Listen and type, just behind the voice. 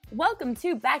Welcome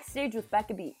to Backstage with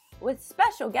Becca B, with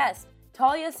special guest,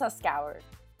 Talia Suskauer.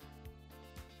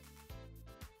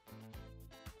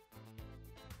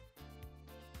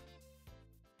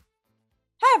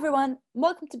 Hi everyone,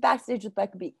 welcome to Backstage with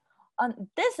Becca B. On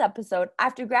this episode,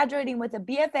 after graduating with a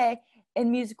BFA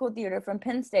in musical theater from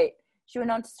Penn State, she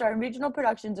went on to star in regional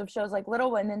productions of shows like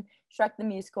Little Women, Shrek the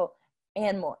Musical,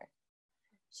 and more.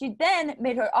 She then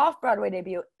made her off-Broadway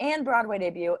debut and Broadway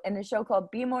debut in a show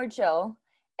called Be More Chill,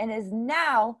 and is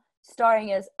now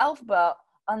starring as Elphaba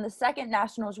on the second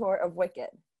national tour of Wicked.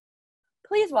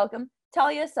 Please welcome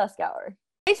Talia Suskauer.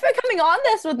 Thanks for coming on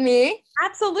this with me.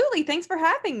 Absolutely. Thanks for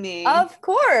having me. Of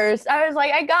course. I was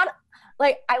like,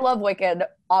 I love Wicked,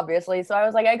 obviously. So I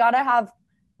was like,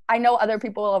 I know other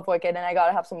people love Wicked, and I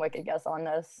gotta have some Wicked guests on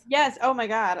this. Yes. Oh my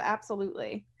God.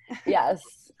 Absolutely.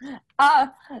 Yes.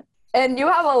 And you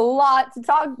have a lot to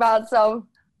talk about, so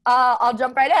I'll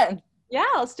jump right in. Yeah,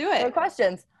 let's do it. For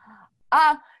questions.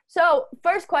 So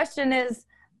first question is,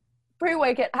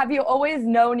 pre-Wicked, have you always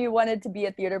known you wanted to be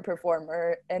a theater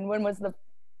performer? And when was the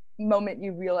moment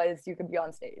you realized you could be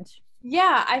on stage?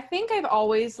 Yeah, I think I've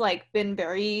always been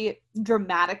very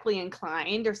dramatically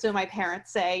inclined, or so my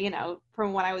parents say,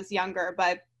 from when I was younger.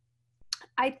 But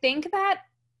I think that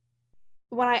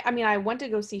when I went to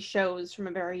go see shows from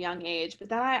a very young age, but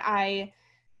then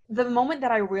the moment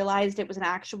that I realized it was an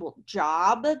actual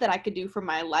job that I could do for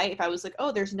my life, I was like,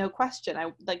 oh, there's no question.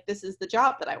 This is the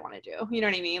job that I want to do. You know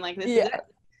what I mean? This is it.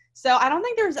 So I don't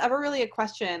think there's ever really a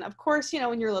question. Of course,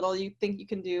 when you're little, you think you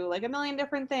can do a million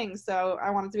different things. So I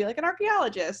wanted to be an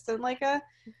archaeologist and a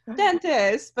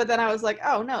dentist. But then I was like,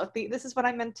 oh no, this is what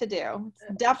I'm meant to do.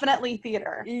 It's definitely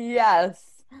theater.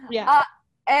 Yes. Yeah.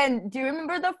 And do you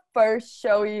remember the first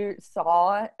show you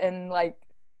saw and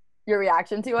your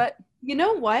reaction to it? You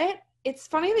know what? It's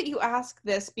funny that you ask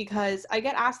this because I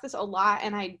get asked this a lot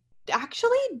and I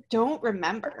actually don't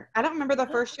remember. I don't remember the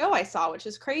first show I saw, which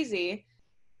is crazy.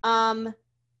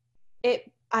 It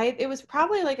was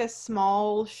probably a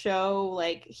small show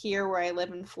here where I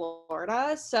live in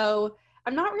Florida. So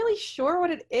I'm not really sure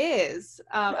what it is.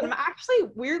 And I'm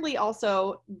actually weirdly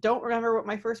also don't remember what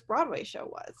my first Broadway show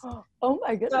was. Oh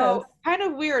my goodness. So kind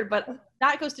of weird, but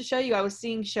that goes to show you I was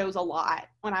seeing shows a lot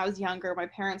when I was younger. My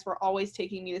parents were always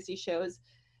taking me to see shows.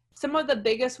 Some of the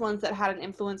biggest ones that had an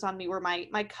influence on me were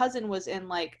my cousin was in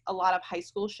a lot of high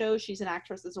school shows. She's an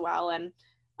actress as well. And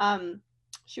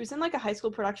she was in a high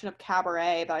school production of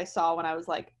Cabaret that I saw when I was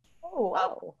a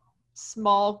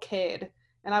small kid.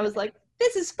 And I was like,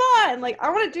 this is fun. I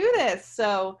want to do this.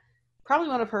 So probably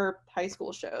one of her high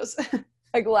school shows.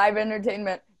 Live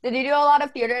entertainment. Did you do a lot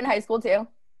of theater in high school too?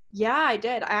 Yeah, I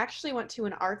did. I actually went to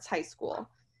an arts high school.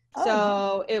 Oh.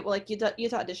 So it you had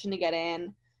to audition to get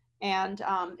in. And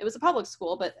it was a public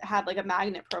school, but had a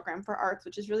magnet program for arts,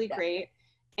 which is really great.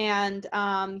 And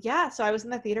so I was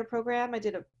in the theater program. I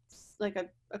did a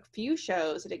few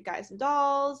shows. I did Guys and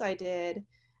Dolls. I did,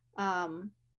 what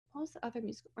was the other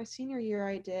musical? My senior year,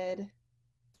 I did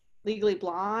Legally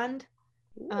Blonde.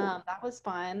 That was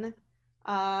fun.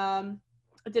 I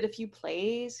did a few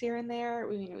plays here and there. I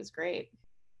mean, it was great.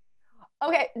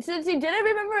 Okay, since you didn't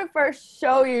remember the first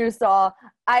show you saw,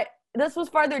 this was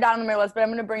farther down on my list, but I'm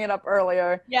going to bring it up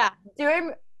earlier. Yeah. Do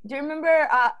you remember,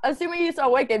 assuming you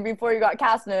saw Wicked before you got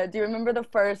cast in it, do you remember the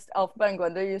first Elphaba and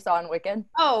Glinda you saw in Wicked?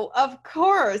 Oh, of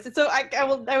course. So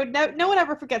no one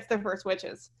ever forgets their first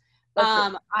witches.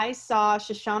 I saw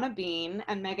Shoshana Bean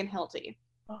and Megan Hilty.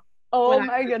 Oh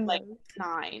my goodness.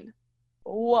 9.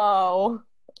 Whoa.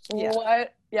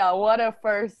 Yeah. What a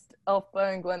first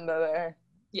Elphaba and Glinda there.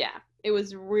 Yeah, it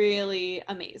was really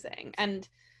amazing. And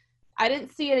I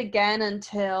didn't see it again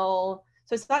until,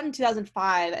 so I saw it in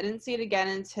 2005. I didn't see it again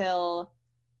until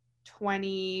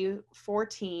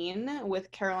 2014 with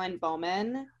Caroline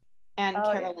Bowman and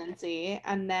Carol Lindsay.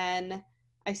 And then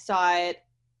I saw it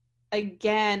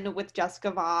again with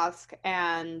Jessica Vosk,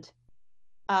 and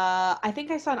I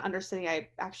think I saw an understudy. I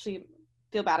actually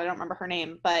feel bad, I don't remember her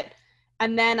name,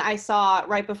 and then I saw,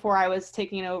 right before I was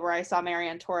taking over, I saw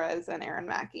Marianne Torres and Aaron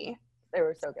Mackey. They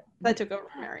were so good. I took over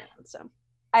from Marianne, so.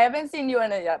 I haven't seen you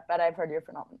in it yet, but I've heard you're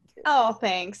phenomenal too. Oh,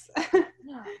 thanks.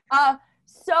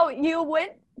 So you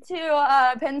went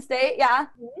to Penn State, yeah?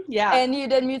 Yeah. And you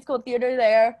did musical theater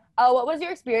there. What was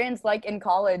your experience like in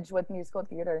college with musical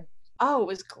theater? Oh, it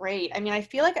was great. I mean, I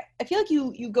feel like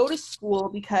you go to school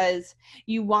because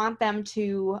you want them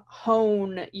to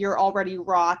hone your already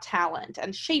raw talent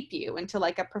and shape you into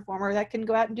a performer that can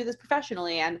go out and do this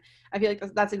professionally. And I feel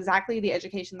like that's exactly the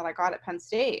education that I got at Penn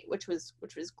State, which was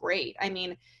great. I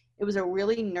mean, it was a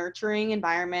really nurturing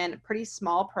environment, a pretty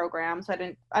small program, so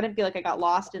I didn't feel like I got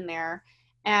lost in there.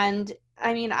 And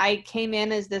I mean, I came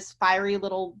in as this fiery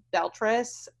little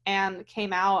beltress and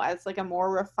came out as like a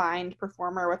more refined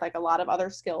performer with like a lot of other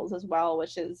skills as well,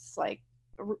 which is like,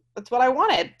 that's what I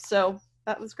wanted. So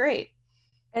that was great.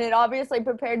 And it obviously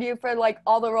prepared you for like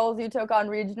all the roles you took on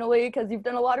regionally, because you've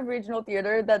done a lot of regional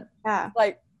theater that Yeah.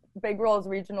 like big roles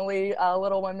regionally,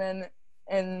 Little Women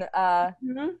in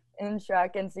in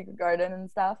Shrek and Secret Garden and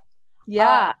stuff.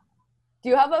 Yeah. Do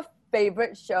you have a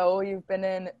favorite show you've been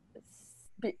in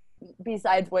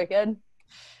besides Wicked,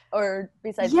 or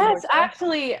besides the Yes, show?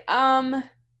 actually,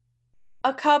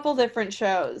 a couple different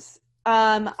shows.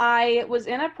 I was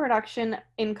in a production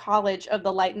in college of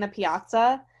The Light in the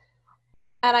Piazza,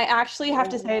 and I actually have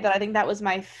to say that I think that was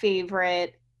my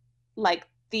favorite, like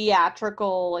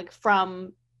theatrical, like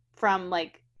from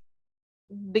like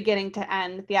beginning to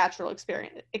end theatrical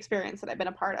experience that I've been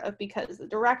a part of, because the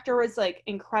director was like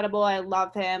incredible. I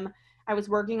love him. I was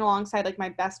working alongside like my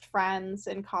best friends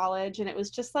in college, and it was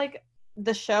just like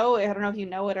the show, I don't know if you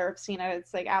know it or have seen it,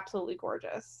 it's like absolutely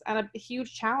gorgeous and a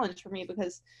huge challenge for me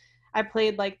because I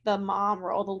played like the mom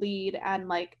role, the lead, and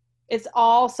like it's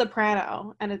all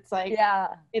soprano, and it's like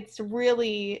it's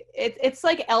really it's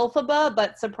like Elphaba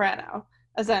but soprano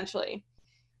essentially.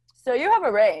 So you have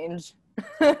a range.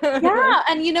 Yeah,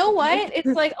 and you know what? It's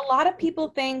like a lot of people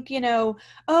think, you know,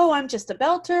 oh, I'm just a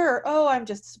belter, or oh, I'm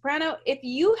just a soprano. If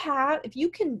you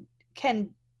can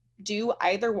do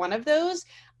either one of those,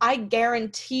 I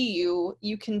guarantee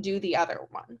you can do the other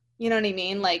one. You know what I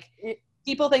mean? Like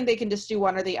people think they can just do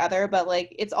one or the other, but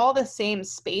like it's all the same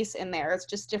space in there. It's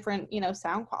just different, you know,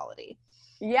 sound quality.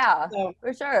 Yeah, So,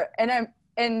 for sure.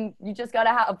 And you just gotta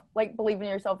have like believe in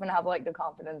yourself and have like the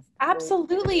confidence.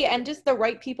 absolutely, and just the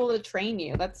right people to train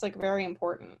you. That's like very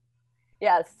important.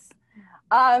 Yes.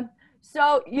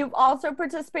 So you've also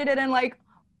participated in like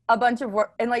a bunch of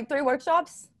work in like 3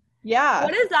 workshops. Yeah.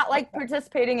 What is that like,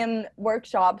 participating in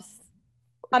workshops?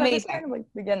 Amazing. It's kind of like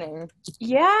beginning.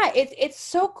 Yeah, it's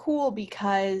so cool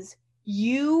because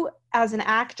you as an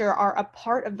actor are a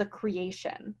part of the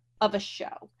creation of a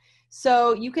show.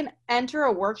 So you can enter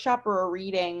a workshop or a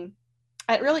reading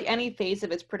at really any phase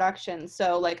of its production.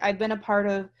 So like I've been a part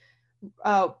of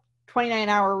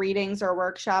 29-hour readings or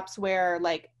workshops where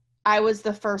like I was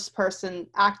the first person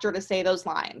actor to say those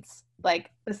lines,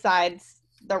 like besides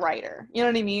the writer. You know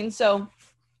what I mean? So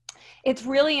it's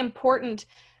really important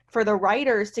for the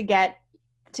writers to get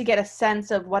a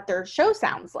sense of what their show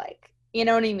sounds like. You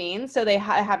know what I mean? So they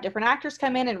have different actors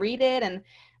come in and read it, and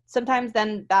sometimes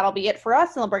then that'll be it for us,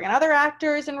 and they'll bring in other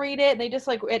actors and read it. And they just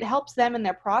like, it helps them in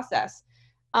their process.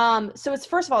 So it's,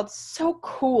 first of all, it's so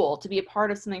cool to be a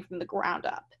part of something from the ground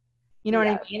up. You know what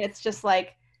I mean? It's just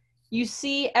like, you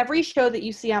see every show that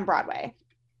you see on Broadway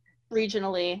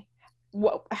regionally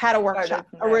had a workshop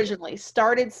originally,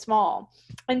 started small.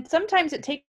 And sometimes it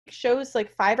takes shows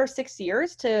like 5 or 6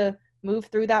 years to move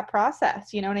through that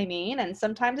process. You know what I mean? And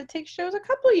sometimes it takes shows a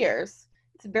couple years.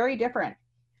 It's very different.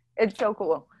 It's so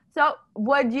cool. So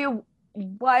would you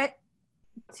want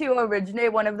to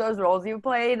originate one of those roles you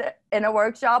played in a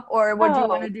workshop, or would you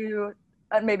want to do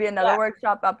maybe another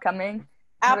workshop upcoming?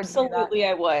 Absolutely,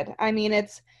 I would. I mean,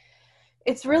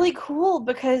 it's really cool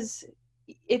because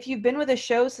if you've been with a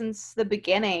show since the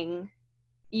beginning,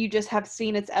 you just have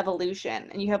seen its evolution,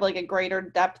 and you have like a greater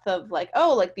depth of like,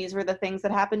 oh, like these were the things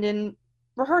that happened in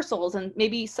rehearsals, and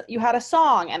maybe you had a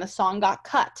song and a song got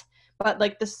cut, but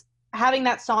like this, having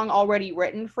that song already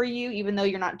written for you, even though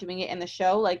you're not doing it in the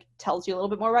show, like tells you a little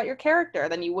bit more about your character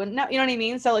than you wouldn't know. You know what I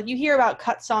mean? So like you hear about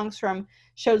cut songs from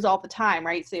shows all the time,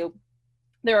 right? So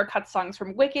there are cut songs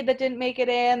from Wicked that didn't make it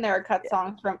in. There are cut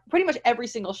songs from pretty much every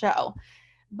single show,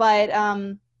 but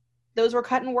those were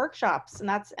cut in workshops, and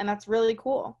that's really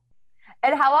cool.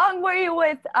 And how long were you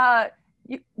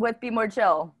with Be More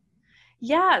Chill?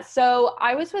 Yeah, so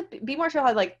I was with Be More Chill,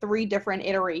 had like 3 different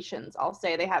iterations, I'll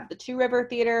say. They have the Two River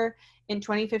Theater in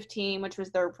 2015, which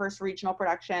was their first regional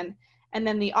production, and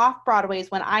then the Off-Broadway is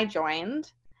when I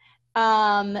joined,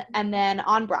 and then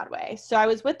on Broadway. So I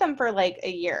was with them for like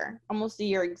a year, almost a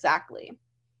year exactly.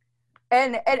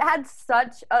 And it had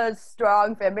such a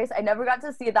strong fan base. I never got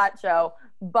to see that show,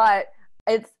 but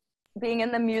it's being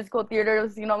in the musical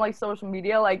theaters, you know, like social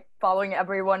media, like following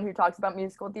everyone who talks about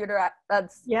musical theater.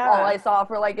 That's all I saw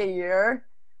for like a year.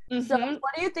 Mm-hmm. So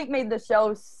what do you think made the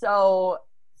show so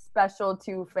special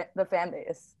to the fan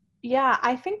base? Yeah,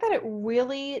 I think that it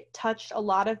really touched a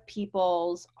lot of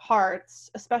people's hearts,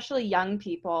 especially young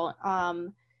people,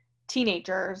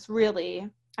 teenagers, really,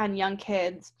 and young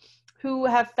kids who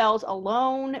have felt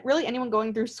alone, really anyone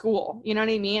going through school, you know what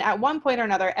I mean? At one point or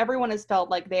another, everyone has felt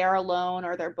like they are alone,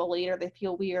 or they're bullied, or they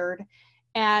feel weird.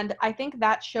 And I think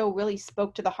that show really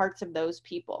spoke to the hearts of those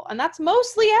people. And that's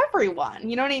mostly everyone,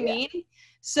 you know what I mean?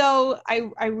 So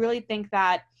I really think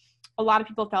that a lot of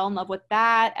people fell in love with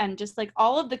that, and just like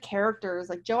all of the characters,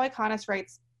 like Joe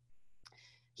Iconis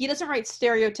he doesn't write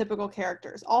stereotypical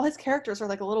characters. All his characters are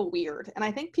like a little weird, and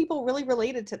I think people really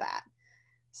related to that.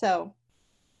 So,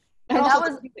 and also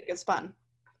the music is fun.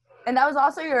 And that was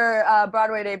also your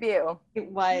Broadway debut. It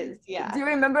was, yeah. Do you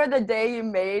remember the day you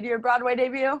made your Broadway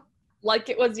debut? Like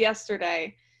it was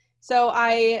yesterday. So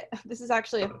this is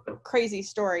actually a crazy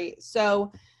story.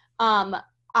 So,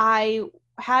 I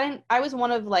was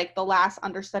one of like the last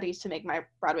understudies to make my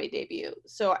Broadway debut.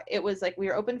 So it was like we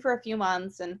were open for a few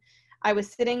months, and I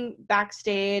was sitting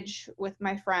backstage with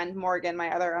my friend Morgan,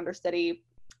 my other understudy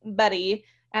buddy,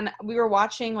 and we were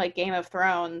watching like Game of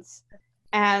Thrones,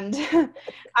 and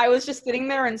I was just sitting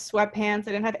there in sweatpants.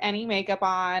 I didn't have any makeup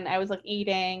on. I was like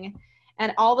eating,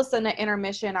 and all of a sudden at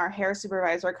intermission, our hair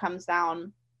supervisor comes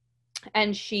down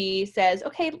and she says,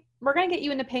 "Okay, we're going to get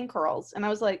you into pin curls." And I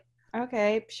was like,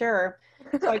 "Okay, sure."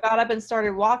 So I got up and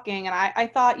started walking, and I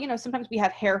thought, sometimes we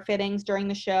have hair fittings during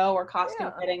the show or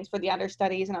costume fittings for the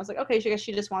understudies. And I was like, okay, I guess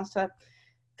she just wants to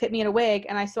fit me in a wig.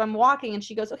 And so I'm walking, and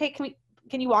she goes, "Okay,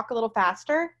 can you walk a little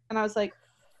faster?" And I was like,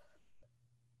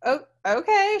 "Oh,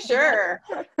 okay, sure."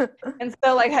 And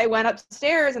so like I went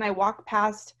upstairs and I walked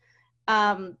past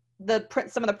some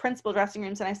of the principal dressing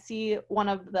rooms, and I see one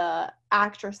of the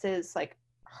actresses like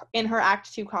in her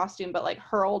Act 2 costume, but like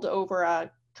hurled over a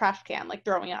trash can, like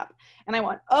throwing up. And I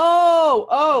went,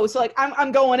 oh, so like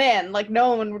I'm going in, like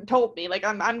no one told me, like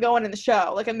I'm going in the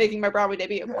show, like I'm making my Broadway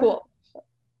debut. Cool.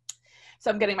 So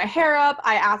I'm getting my hair up.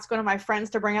 I asked one of my friends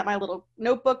to bring out my little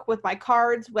notebook with my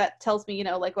cards, what tells me,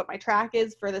 like what my track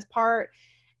is for this part.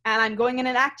 And I'm going in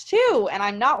Act 2, and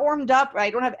I'm not warmed up. I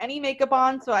don't have any makeup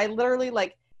on. So I literally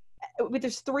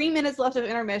there's 3 minutes left of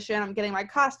intermission. I'm getting my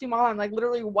costume on. I'm like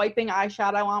literally wiping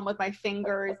eyeshadow on with my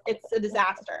fingers. It's a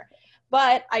disaster.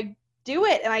 But I do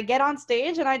it, and I get on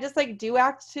stage, and I just like do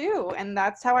Act 2. And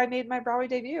that's how I made my Broadway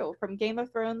debut, from Game of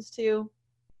Thrones to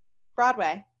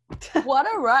Broadway. What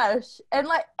a rush. And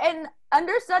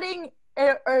understudying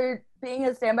or being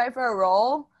a standby for a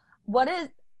role, what is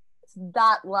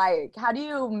that like? How do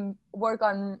you work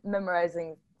on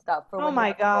memorizing stuff? Oh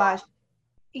my gosh.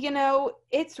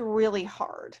 It's really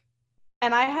hard.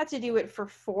 And I had to do it for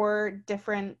 4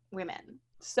 different women.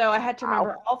 So I had to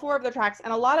remember all 4 of the tracks,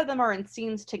 and a lot of them are in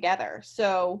scenes together.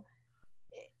 So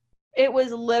it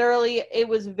was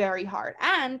very hard.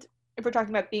 And if we're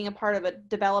talking about being a part of a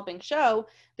developing show,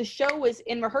 the show was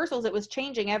in rehearsals. It was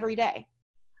changing every day.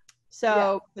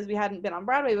 So because we hadn't been on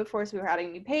Broadway before, so we were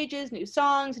adding new pages, new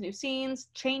songs, new scenes,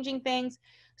 changing things.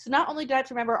 So not only did I have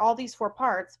to remember all these 4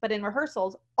 parts, but in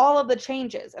rehearsals, all of the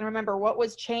changes, and remember what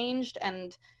was changed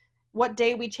and what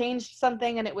day we changed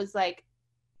something. And it was like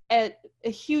a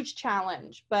huge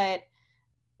challenge, but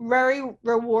very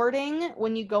rewarding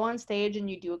when you go on stage and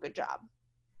you do a good job.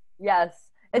 Yes.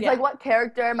 It's like, what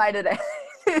character am I today?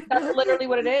 That's literally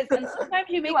what it is. And sometimes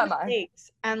you make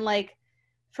mistakes, and like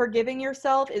forgiving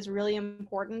yourself is really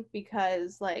important,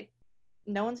 because like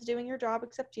no one's doing your job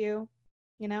except you,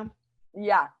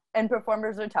 Yeah. And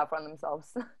performers are tough on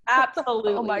themselves.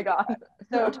 Absolutely. Oh my God.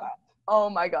 So tough. Oh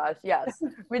my gosh. Yes.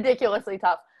 Ridiculously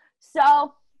tough.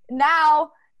 So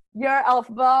now you're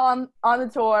Elphaba on the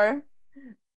tour.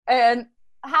 And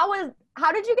how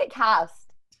did you get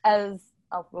cast as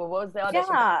Elphaba? What was the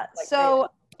audition? Yeah. So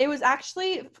it was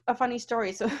actually a funny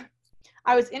story. So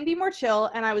I was in Be More Chill,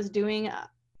 and I was doing a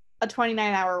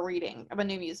 29-hour reading of a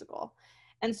new musical.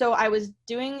 And so I was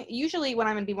doing, usually when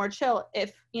I'm in Be More Chill,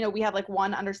 if, we have like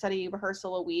 1 understudy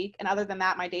rehearsal a week, and other than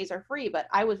that, my days are free. But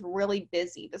I was really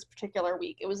busy this particular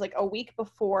week. It was like the week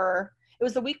before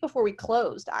we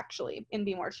closed, actually, in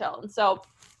Be More Chill. And so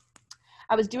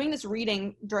I was doing this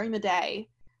reading during the day,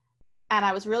 and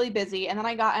I was really busy. And then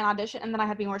I got an audition, and then I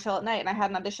had Be More Chill at night, and I had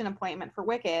an audition appointment for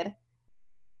Wicked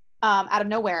out of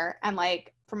nowhere, and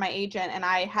like from my agent, and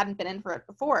I hadn't been in for it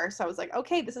before. So I was like,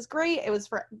 okay, this is great. It was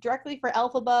directly for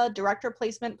Elphaba, director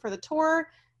placement for the tour,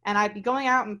 and I'd be going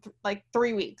out in like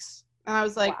 3 weeks. And I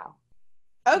was like, wow.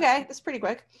 Okay, that's pretty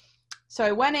quick. So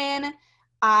I went in,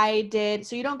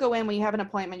 so you don't go in when you have an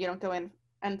appointment, you don't go in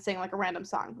and sing like a random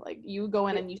song. Like you go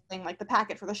in and you sing like the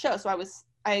packet for the show. So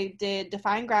I did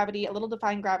Defying Gravity, a little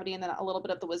Defying Gravity, and then a little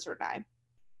bit of The Wizard and I.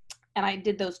 And I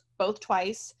did those both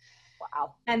twice.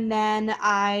 Wow. And then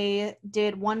I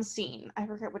did 1 scene. I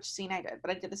forget which scene I did,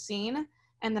 but I did a scene.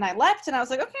 And then I left, and I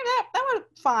was like, okay, that went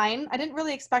fine. I didn't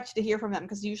really expect to hear from them,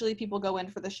 because usually people go in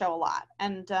for the show a lot.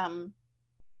 And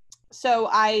so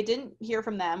I didn't hear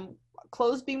from them.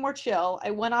 Closed Be More Chill.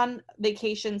 I went on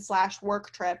vacation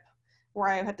 /work trip where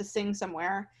I had to sing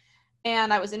somewhere.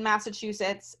 And I was in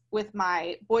Massachusetts with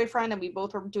my boyfriend, and we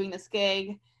both were doing this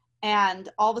gig. And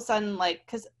all of a sudden, like,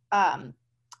 because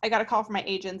I got a call from my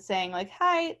agent saying, like,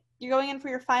 hi, you're going in for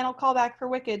your final callback for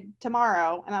Wicked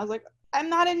tomorrow. And I was like, I'm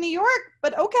not in New York,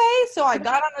 but okay. So I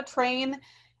got on a train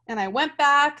and I went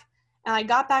back, and I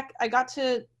got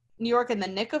to New York in the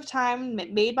nick of time,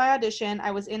 made my audition.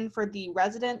 I was in for the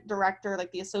resident director,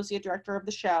 like the associate director of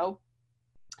the show.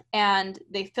 And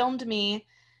they filmed me,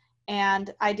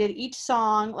 and I did each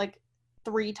song like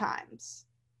 3 times,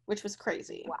 which was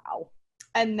crazy. Wow.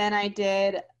 And then I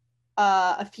did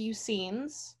a few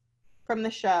scenes from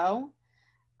the show,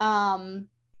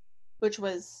 which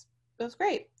was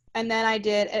great. And then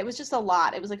it was just a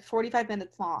lot. It was like 45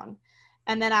 minutes long.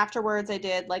 And then afterwards I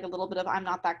did like a little bit of I'm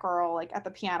Not That Girl, like at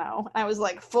the piano. I was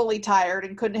like fully tired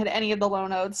and couldn't hit any of the low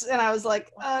notes. And I was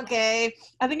like, okay.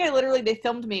 I think they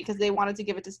filmed me because they wanted to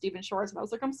give it to Stephen Shores. And I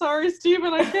was like, I'm sorry,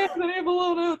 Stephen, I can't hit any of the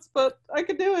low notes, but I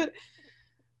could do it.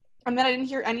 And then I didn't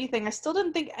hear anything. I still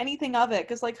didn't think anything of it.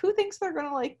 Because like, who thinks they're going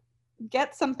to like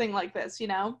get something like this, you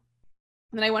know?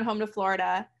 And then I went home to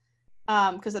Florida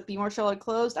because the Be More Chill had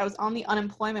closed. I was on the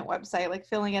unemployment website, like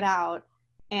filling it out.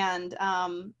 And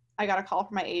I got a call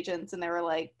from my agents, and they were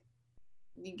like,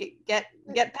 get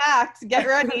packed, get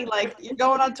ready, like you're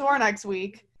going on tour next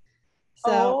week.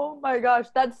 So oh my gosh,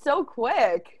 that's so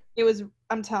quick.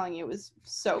 I'm telling you, it was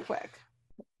so quick.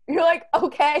 You're like,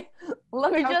 okay,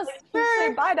 let me just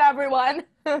say bye to everyone.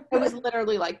 It was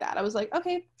literally like that. I was like,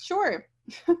 okay, sure.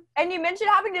 And you mentioned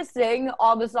having to sing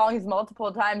all the songs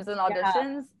multiple times in auditions.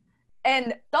 Yeah.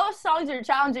 And those songs are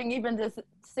challenging even to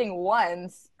sing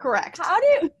once. Correct. How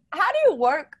do you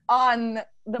work on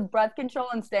the breath control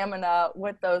and stamina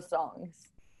with those songs?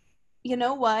 You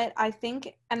know what? I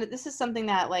think, and this is something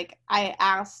that like I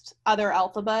asked other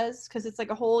Alphabas, because it's like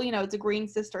a whole, it's a green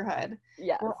sisterhood.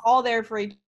 Yeah. We're all there for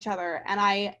each other. And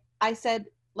I said,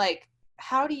 like,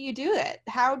 how do you do it?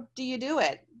 How do you do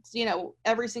it?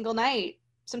 Every single night,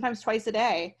 sometimes twice a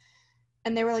day.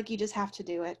 And they were like, you just have to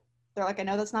do it. They're like, I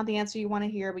know that's not the answer you want to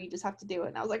hear, but you just have to do it.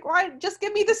 And I was like, why? Just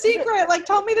give me the secret. Like,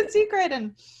 tell me the secret.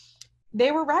 And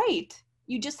they were right.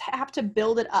 You just have to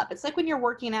build it up. It's like when you're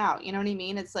working out, you know what I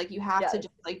mean? It's like you have to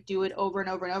just like do it over and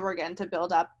over and over again to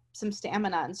build up some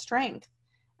stamina and strength.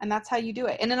 And that's how you do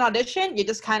it. In an audition, you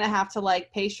just kind of have to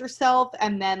like pace yourself,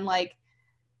 and then like,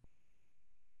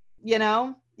 you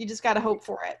just got to hope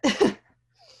for it.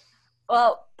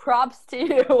 Well, props to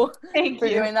you for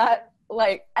doing that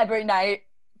like every night,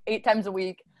 8 times a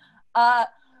week.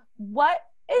 What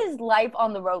is life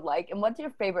on the road like, and what's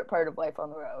your favorite part of life on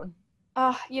the road?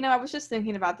 I was just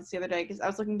thinking about this the other day because I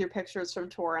was looking through pictures from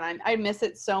tour, and I miss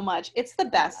it so much. It's the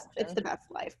best. It's the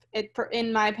best life.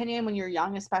 In my opinion, when you're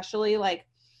young, especially, like,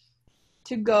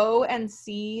 to go and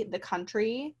see the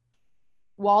country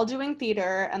while doing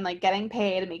theater and like getting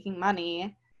paid and making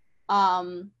money,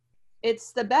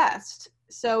 it's the best.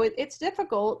 So it's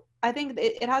difficult. I think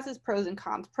it has its pros and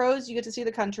cons. Pros, you get to see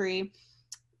the country.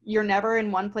 You're never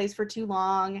in one place for too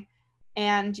long,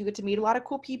 and you get to meet a lot of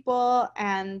cool people,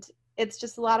 and it's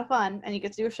just a lot of fun, and you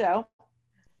get to do a show.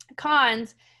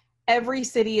 Cons, every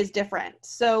city is different.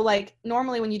 So like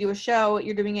normally when you do a show,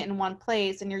 you're doing it in one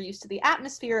place, and you're used to the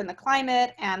atmosphere and the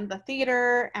climate and the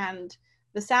theater and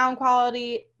the sound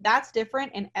quality. That's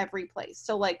different in every place.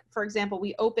 So like, for example,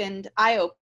 I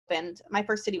opened, my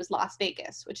first city was Las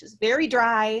Vegas, which is very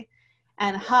dry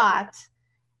and hot.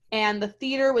 And the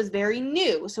theater was very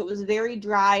new. So it was very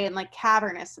dry and like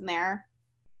cavernous in there.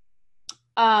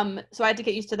 So I had to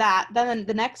get used to that. Then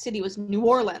the next city was New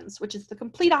Orleans, which is the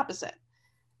complete opposite.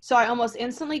 So I almost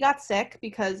instantly got sick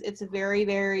because it's very,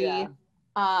 very,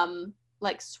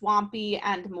 like swampy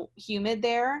and humid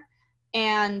there.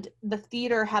 And the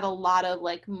theater had a lot of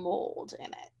like mold in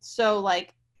it. So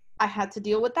like I had to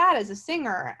deal with that as a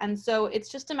singer. And so it's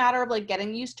just a matter of like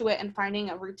getting used to it and finding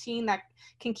a routine that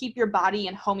can keep your body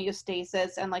in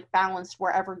homeostasis and like balanced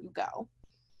wherever you go.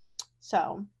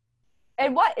 So.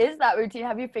 And what is that routine?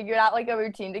 Have you figured out like a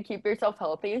routine to keep yourself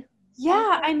healthy?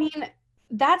 Yeah, I mean,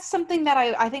 that's something that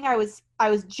I think I was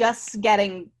just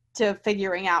getting to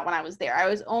figuring out when I was there. I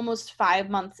was almost 5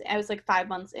 months. I was like 5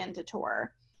 months into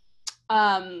tour.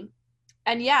 And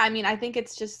yeah, I mean, I think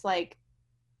it's just like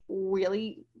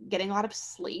really getting a lot of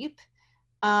sleep.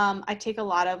 I take a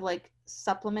lot of like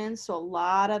supplements, so a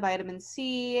lot of vitamin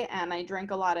C, and I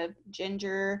drink a lot of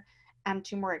ginger and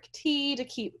turmeric tea to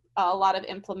keep a lot of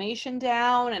inflammation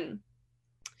down. And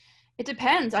it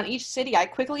depends on each city. I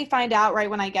quickly find out right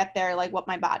when I get there, like what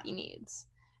my body needs.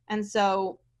 And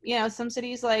so, some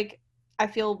cities, like I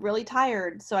feel really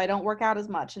tired, so I don't work out as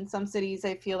much. In some cities,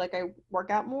 I feel like I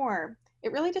work out more.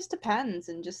 it really just depends,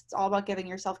 and just it's all about giving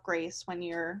yourself grace when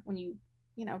you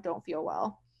don't feel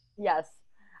well. Yes.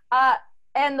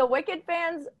 And the Wicked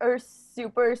fans are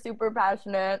super, super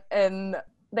passionate, and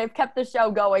they've kept the show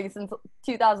going since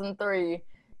 2003.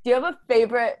 Do you have a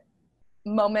favorite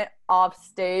moment off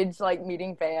stage, like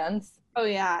meeting fans? Oh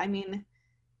yeah, I mean,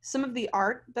 some of the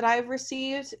art that I've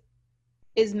received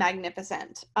is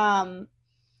magnificent.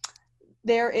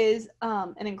 There is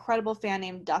an incredible fan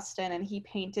named Dustin, and he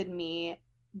painted me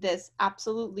this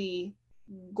absolutely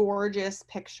gorgeous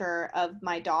picture of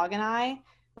my dog and I,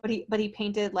 but he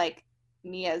painted like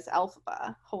me as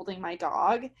Elphaba holding my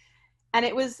dog, and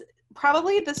it was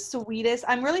probably the sweetest.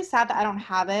 I'm really sad that I don't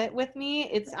have it with me.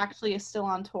 It's actually still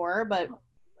on tour, but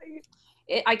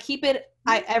I keep it.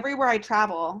 I everywhere I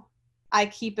travel, I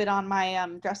keep it on my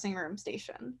dressing room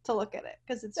station to look at it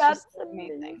because it's That's just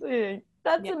amazing.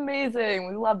 That's amazing.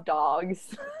 We love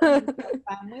dogs. We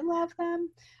love them.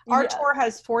 Our tour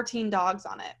has 14 dogs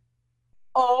on it.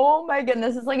 Oh my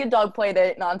goodness, it's like a dog play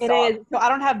date nonstop. It is. So I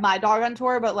don't have my dog on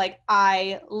tour, but like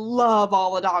I love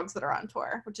all the dogs that are on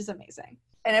tour, which is amazing.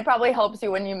 And it probably helps you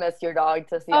when you miss your dog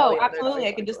to see. Oh, absolutely.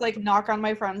 I can just like knock on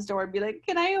my friend's door and be like,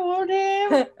 "Can I hold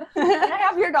him? Can I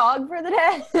have your dog for the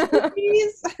day?"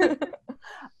 Please.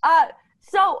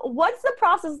 So what's the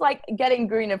process like getting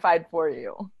greenified for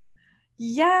you?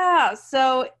 Yeah,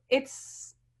 so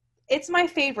it's my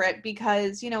favorite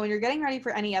because, when you're getting ready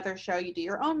for any other show, you do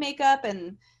your own makeup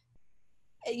and,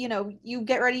 you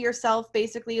get ready yourself,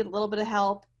 basically with a little bit of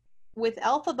help. With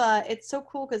Elphaba, it's so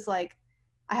cool because, like,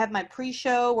 I have my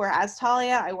pre-show where as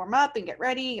Talia, I warm up and get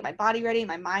ready, get my body ready,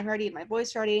 my mind ready, and my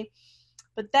voice ready.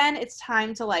 But then it's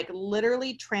time to, like,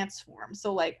 literally transform.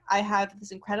 So, like, I have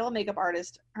this incredible makeup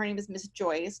artist. Her name is Miss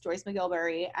Joyce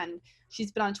McGilberry, and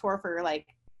she's been on tour for, like,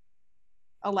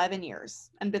 11 years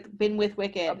and been with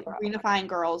Wicked greenifying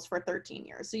girls for 13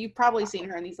 years. So you've probably seen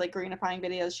her in these like greenifying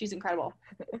videos. She's incredible.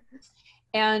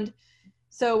 And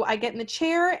so I get in the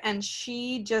chair and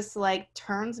she just like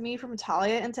turns me from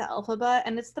Talia into Elphaba,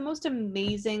 and it's the most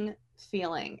amazing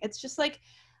feeling. It's just like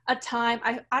a time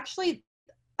I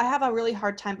have a really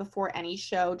hard time before any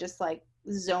show just like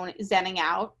zenning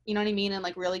out, you know what I mean, and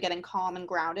like really getting calm and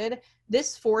grounded.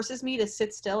 This forces me to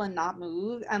sit still and not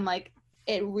move, and like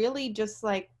it really just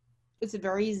like it's a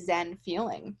very zen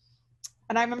feeling.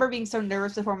 And I remember being so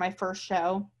nervous before my first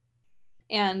show,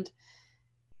 and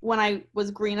when I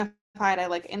was greenified, I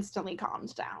like instantly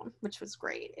calmed down, which was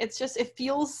great. It's just it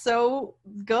feels so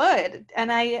good.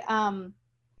 And I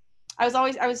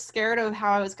was scared of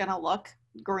how I was gonna look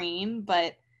green,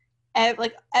 but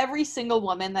like every single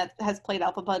woman that has played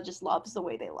Elphaba just loves the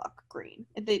way they look green.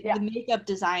 The makeup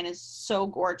design is so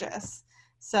gorgeous.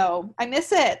 So I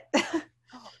miss it.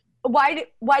 Why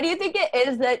do you think it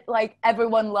is that like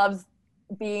everyone loves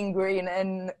being green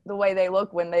and the way they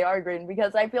look when they are green?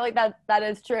 Because I feel like that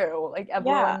is true. Like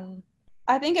everyone.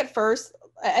 I think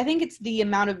it's the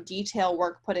amount of detail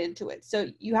work put into it. So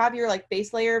you have your like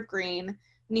base layer of green,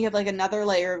 and you have like another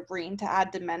layer of green to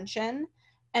add dimension,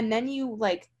 and then you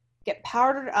like get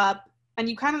powdered up, and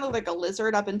you kind of look like a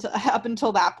lizard up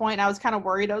until that point. I was kind of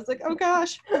worried. I was like, oh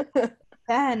gosh.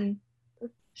 Then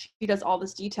she does all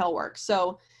this detail work.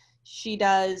 So she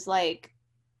does like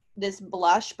this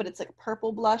blush, but it's like a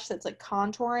purple blush that's like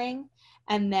contouring,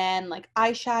 and then like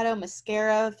eyeshadow,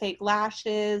 mascara, fake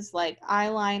lashes, like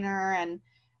eyeliner and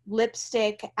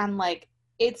lipstick, and like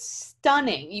it's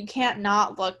stunning. You can't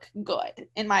not look good,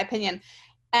 in my opinion.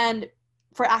 And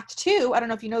for Act 2, I don't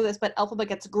know if you know this, but Elphaba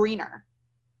gets greener.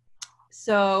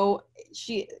 So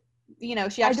she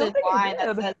actually has a line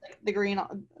that says like, the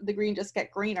green just get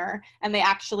greener, and they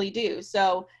actually do.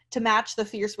 So to match the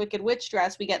Fierce Wicked Witch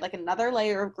dress, we get like another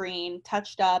layer of green,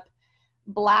 touched up,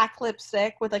 black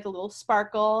lipstick with like a little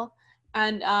sparkle,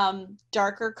 and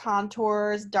darker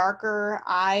contours, darker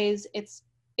eyes.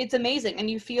 It's amazing, and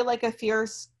you feel like a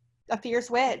fierce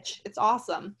witch. It's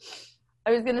awesome.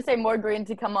 I was gonna say more green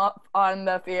to come up on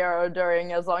the Fiero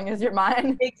during As Long As You're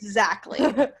Mine. Exactly.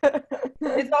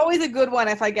 It's always a good one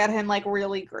if I get him like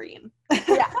really green.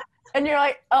 Yeah. And you're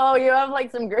like, oh, you have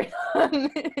like some green on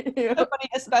you. So funny,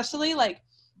 especially like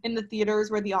in the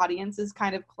theaters where the audience is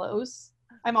kind of close.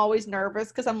 I'm always nervous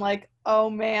because I'm like, oh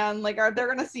man, like are they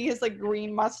gonna see his like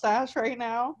green mustache right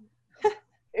now?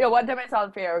 Yeah, one time I saw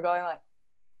the Fiero going like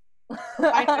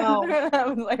I know. I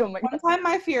was like, oh my God. One time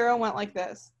my Fiero went like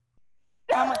this.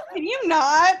 I'm like, can you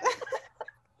not?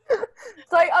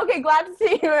 It's like, okay, glad to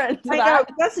see you into I that.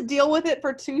 know, just deal with it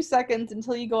for 2 seconds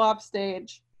until you go off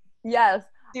stage. Yes.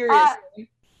 Seriously.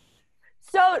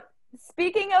 So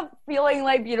speaking of feeling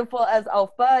like beautiful as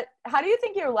Elphaba, how do you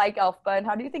think you're like Elphaba, and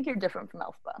how do you think you're different from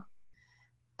Elphaba?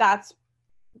 That's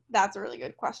That's a really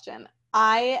good question.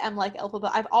 I am like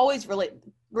Elphaba. I've always related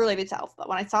to Elphaba.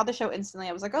 When I saw the show instantly,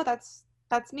 I was like, oh,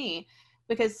 that's me.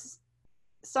 Because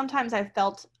sometimes I've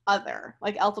felt other.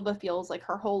 Like Elphaba feels like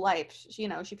her whole life, she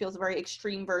feels a very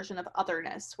extreme version of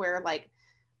otherness where like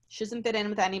she doesn't fit in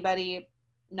with anybody.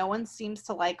 No one seems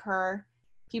to like her.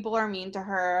 People are mean to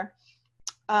her.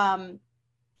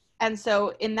 And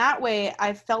so in that way,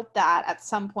 I felt that at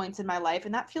some points in my life,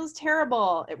 and that feels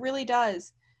terrible. It really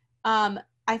does.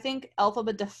 I think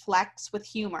Elphaba deflects with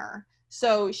humor.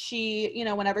 So she,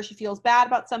 whenever she feels bad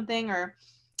about something or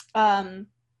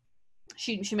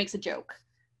she makes a joke.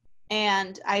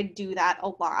 And I do that a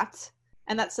lot.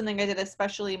 And that's something I did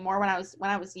especially more when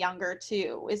I was younger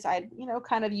too, is I'd,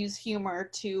 kind of use humor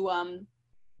to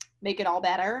make it all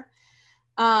better.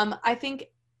 I think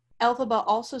Elphaba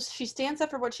also, she stands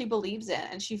up for what she believes in,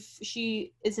 and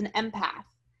she is an empath,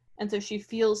 and so she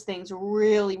feels things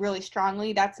really, really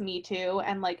strongly. That's me too.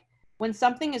 And like when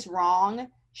something is wrong,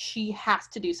 she has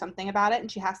to do something about it,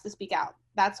 and she has to speak out.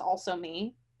 That's also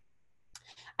me.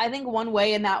 I think one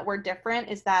way in that we're different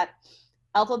is that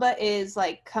Elphaba is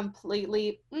like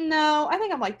completely, no, I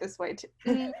think I'm like this way too.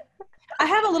 I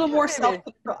have a little more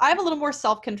self-control. I have a little more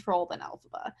self-control than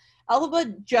Elphaba.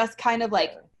 Elphaba just kind of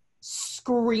like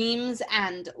screams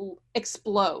and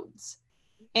explodes.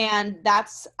 And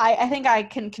that's I think I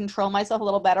can control myself a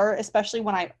little better, especially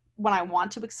when I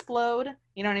want to explode.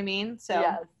 You know what I mean? So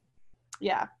Yes.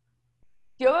 Yeah.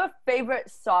 Do you have a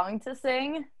favorite song to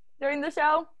sing during the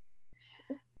show?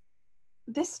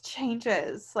 This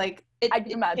changes. Like it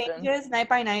changes night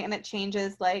by night, and it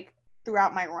changes like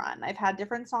throughout my run. I've had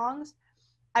different songs.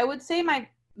 I would say my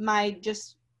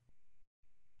just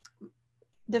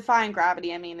Defying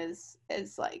Gravity, I mean, is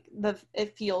like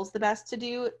it feels the best to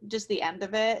do. Just the end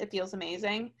of it feels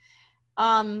amazing.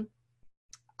 I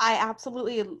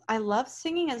love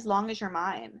singing As Long As You're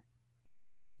Mine.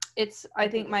 It's, I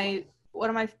think, one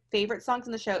of my favorite songs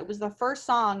in the show. It was the first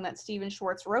song that Steven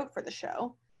Schwartz wrote for the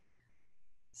show.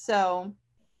 So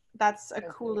that's a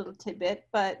cool little tidbit.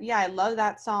 But yeah, I love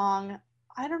that song.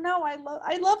 I don't know. I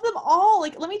love them all.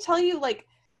 Like, let me tell you, like,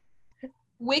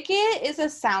 Wicked is a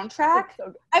soundtrack.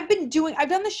 I've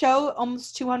done the show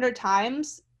almost 200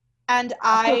 times, and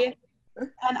I,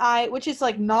 which is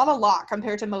like not a lot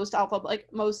compared to most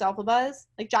Elphabas.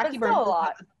 Like Jackie Burns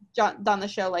has done the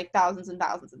show like thousands and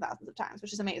thousands and thousands of times,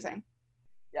 which is amazing.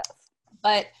 Yes.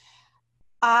 But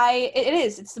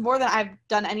it's more than I've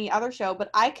done any other show, but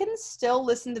I can still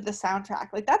listen to the soundtrack.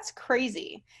 Like, that's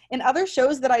crazy. In other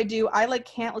shows that I do, I like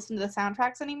can't listen to the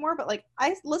soundtracks anymore, but like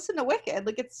I listen to Wicked.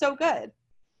 Like, it's so good.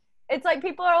 It's like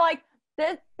people are like,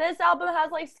 this album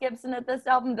has like skips in it, this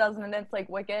album doesn't, and it's like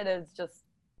Wicked is just,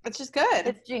 it's just good.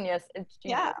 It's genius.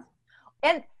 Yeah.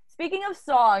 And speaking of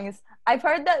songs, I've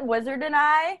heard that Wizard and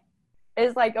I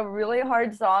is like a really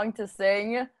hard song to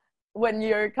sing when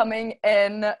you're coming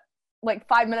in like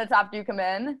 5 minutes after you come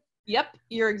in. Yep,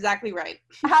 you're exactly right.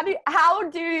 How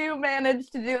do you manage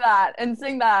to do that and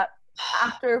sing that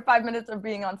after 5 minutes of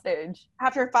being on stage?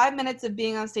 After 5 minutes of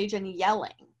being on stage and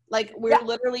yelling. Like, we're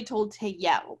literally told to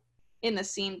yell in the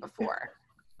scene before.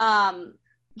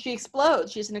 She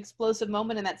explodes. She has an explosive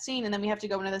moment in that scene, and then we have to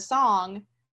go into the song.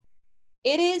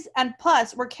 It is, and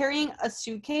plus, we're carrying a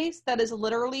suitcase that is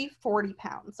literally 40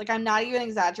 pounds. Like, I'm not even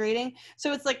exaggerating.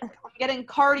 So it's like I'm getting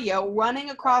cardio, running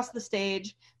across the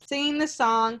stage, singing the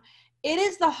song. It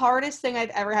is the hardest thing I've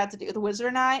ever had to do with The Wizard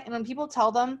and I. And when people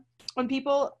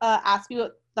ask me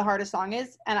what the hardest song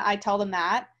is, and I tell them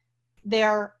that,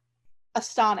 they're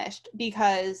astonished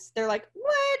because they're like,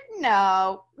 what?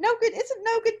 No good. Isn't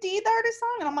No Good Deed the hardest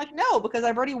song? And I'm like, no, because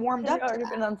I've already warmed up. You've already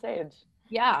been on stage.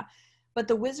 Yeah. But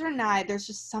The Wizard and I, there's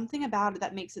just something about it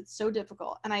that makes it so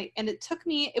difficult. And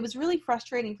it was really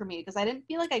frustrating for me because I didn't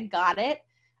feel like I got it.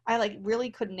 I like really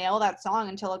could nail that song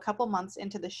until a couple months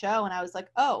into the show. And I was like,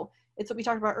 oh, it's what we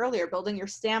talked about earlier, building your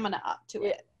stamina up to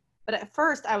it. But at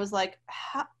first I was like,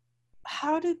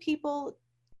 how do people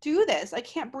do this? I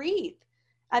can't breathe.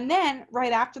 And then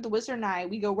right after The Wizard and I,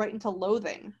 we go right into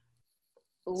Loathing.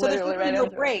 So there's literally no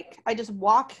break. I just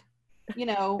walk,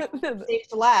 stage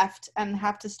left and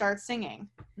have to start singing.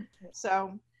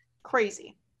 So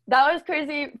crazy. That was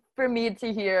crazy for me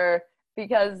to hear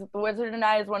because The Wizard and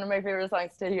I is one of my favorite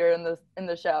songs to hear in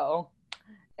the show.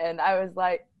 And I was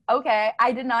like, okay,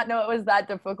 I did not know it was that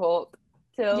difficult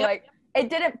to like, it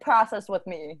didn't process with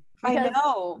me. I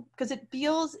know, because it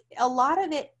feels, a lot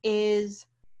of it is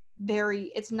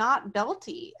it's not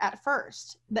belty at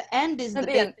first. The end is the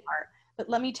big part. But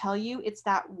let me tell you, it's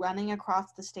that running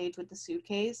across the stage with the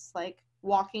suitcase, like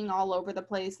walking all over the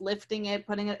place, lifting it,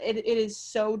 putting it, it is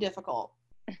so difficult.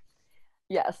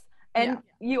 Yes. And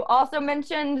you also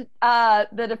mentioned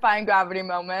the Defying Gravity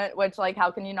moment, which, like,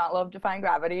 how can you not love Defying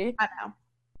Gravity? I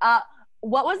know.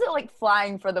 What was it like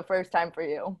flying for the first time for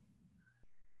you?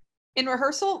 In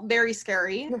rehearsal, very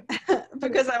scary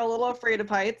because I'm a little afraid of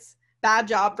heights. Bad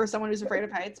job for someone who's afraid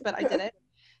of heights, but I did it.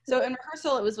 So in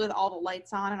rehearsal, it was with all the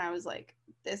lights on, and I was like,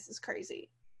 this is crazy.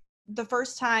 The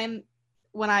first time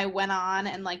when I went on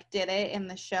and like did it in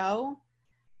the show,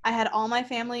 I had all my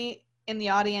family in the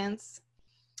audience,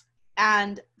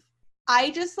 and I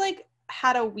just like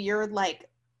had a weird like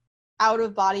out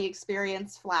of body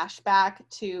experience flashback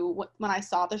to when I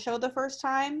saw the show the first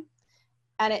time.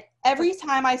 And every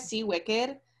time I see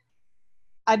Wicked,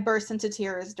 I burst into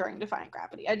tears during Defying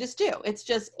Gravity. I just do. It's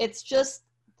just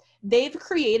they've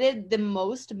created the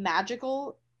most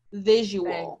magical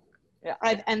visual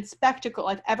and spectacle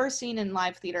I've ever seen in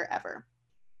live theater ever.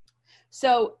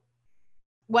 So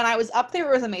when I was up there,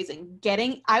 it was amazing.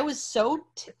 I was so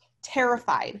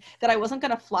terrified that I wasn't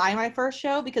going to fly my first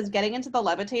show because getting into the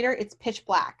levitator, it's pitch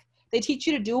black. They teach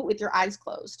you to do it with your eyes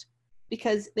closed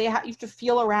because you have to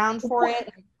feel around for it,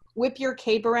 and whip your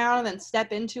cape around and then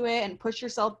step into it and push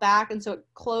yourself back, and so it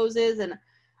closes. And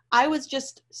I was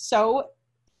just so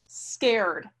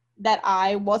scared that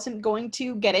I wasn't going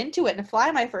to get into it and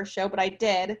fly my first show, but I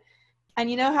did.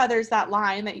 And you know how there's that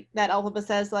line that Elphaba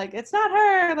says, like, it's not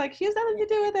her, like, she has nothing to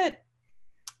do with it.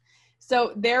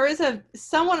 So there is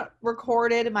someone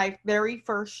recorded my very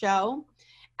first show,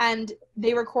 and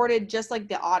they recorded just like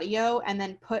the audio and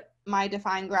then put my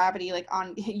Defying Gravity like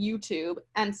on YouTube,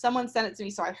 and someone sent it to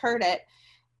me, so I heard it,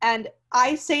 and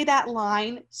I say that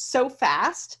line so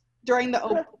fast during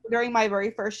my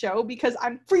very first show because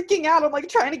I'm freaking out. I'm like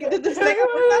trying to get to this thing.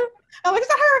 I'm like, it's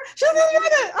not her. She's the one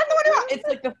with it. I'm the one who. It's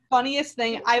like the funniest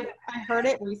thing. I heard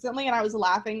it recently and I was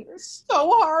laughing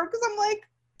so hard because I'm like,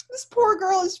 this poor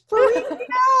girl is freaking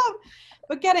out.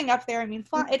 But getting up there, I mean,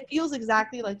 it feels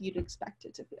exactly like you'd expect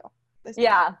it to feel.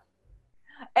 Yeah.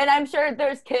 And I'm sure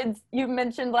there's kids, you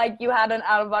mentioned like you had an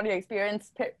out-of-body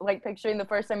experience, like picturing the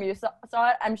first time you saw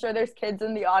it. I'm sure there's kids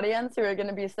in the audience who are going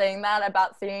to be saying that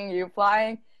about seeing you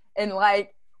flying in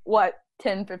like,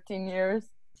 10, 15 years?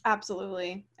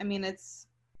 Absolutely. I mean, it's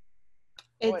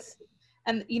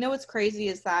and you know what's crazy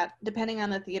is that depending on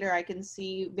the theater, I can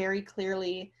see very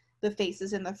clearly the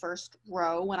faces in the first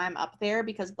row when I'm up there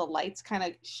because the lights kind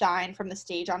of shine from the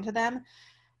stage onto them.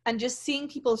 And just seeing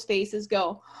people's faces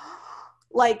go,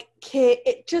 like,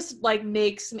 it just like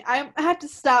makes me, I have to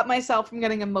stop myself from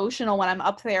getting emotional when I'm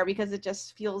up there because it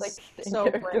just feels like so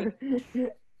great.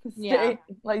 Stay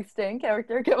in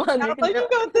character. Come on, you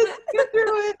got this. Get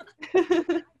through it.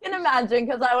 I can imagine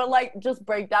because I would like just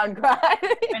break down crying.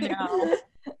 I know.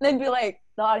 They'd be like,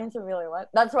 the audience would really what?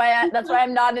 That's why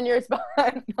I'm not in your spot.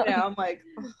 Yeah, I'm like,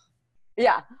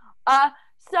 yeah.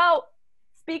 So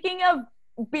speaking of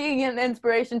being an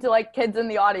inspiration to like kids in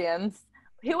the audience,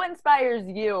 who inspires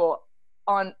you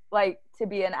on like to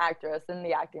be an actress in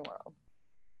the acting world?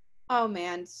 Oh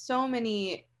man, so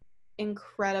many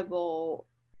incredible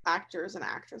actors and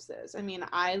actresses. I mean,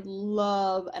 I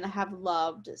love and have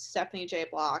loved Stephanie J.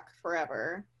 Block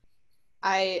forever.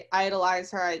 I idolize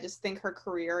her. I just think her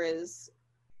career is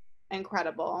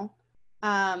incredible.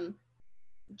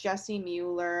 Jessie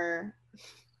Mueller,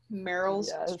 Meryl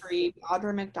Streep,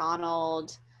 Audra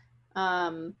McDonald,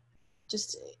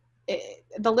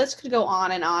 the list could go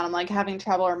on and on. I'm like having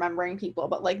trouble remembering people,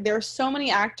 but like there's so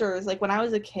many actors. Like when I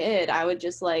was a kid, I would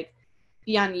just like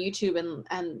be on YouTube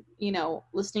and you know,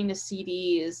 listening to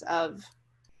CDs of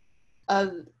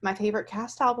my favorite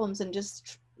cast albums and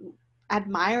just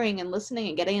admiring and listening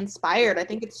and getting inspired. I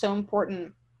think it's so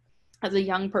important as a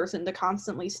young person to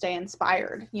constantly stay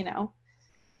inspired, you know?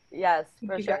 Yes,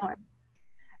 for sure. Going.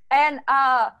 And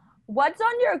what's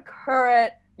on your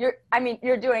current,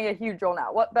 you're doing a huge role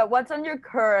now. But what's on your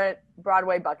current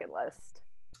Broadway bucket list?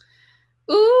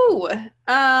 Ooh,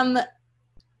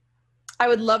 I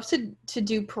would love to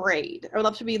do Parade. I would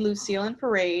love to be Lucille in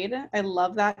Parade. I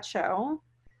love that show.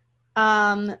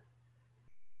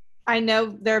 I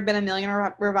know there have been a million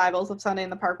revivals of Sunday in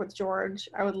the Park with George.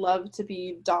 I would love to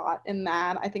be Dot in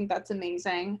that. I think that's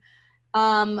amazing.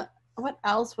 What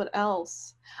else?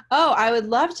 Oh, I would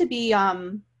love to be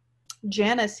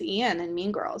Janice Ian in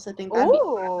Mean Girls. I think that'd be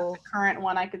the current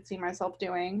one I could see myself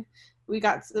doing. We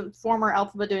got some former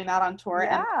Elphaba doing that on tour.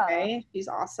 Yeah. She's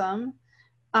awesome.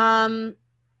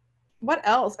 What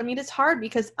else? I mean, it's hard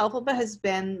because Elphaba has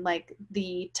been like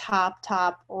the top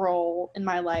role in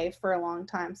my life for a long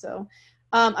time. So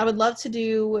I would love to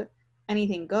do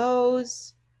Anything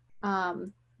Goes,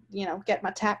 you know, get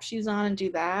my tap shoes on and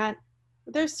do that.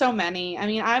 But there's so many. I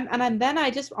mean, I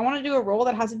want to do a role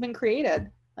that hasn't been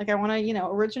created. Like I want to, you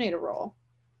know, originate a role.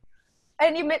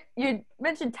 And you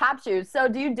mentioned tap shoes. So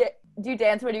do you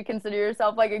dance? Would you consider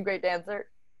yourself like a great dancer?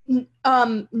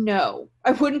 No,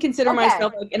 I wouldn't consider Okay.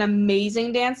 myself like an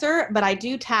amazing dancer, but I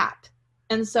do tap.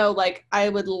 And so like I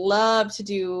would love to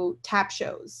do tap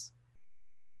shows.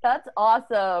 That's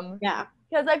awesome. Yeah.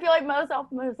 Because I feel like most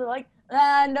self-promoters are like,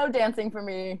 no dancing for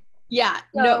me. Yeah.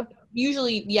 So, No,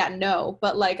 usually, yeah, no.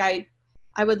 But like I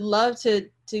would love to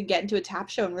get into a tap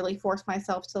show and really force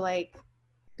myself to like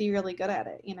be really good at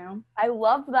it, you know? I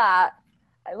love that.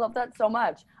 I love that so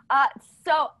much.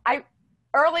 So I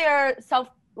earlier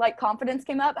confidence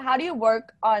came up. How do you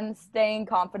work on staying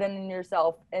confident in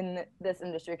yourself in this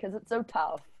industry? Because it's so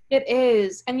tough. It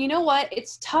is. And you know what?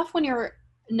 It's tough when you're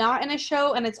not in a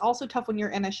show, and it's also tough when you're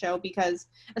in a show because,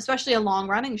 especially a long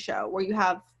running show where you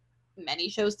have many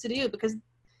shows to do, because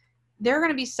there are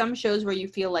going to be some shows where you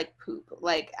feel like poop,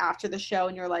 like after the show,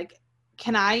 and you're like,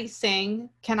 can I sing?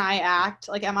 Can I act?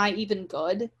 Like, am I even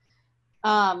good?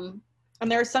 And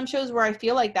there are some shows where I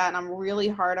feel like that, and I'm really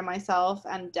hard on myself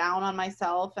and down on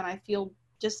myself, and I feel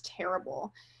just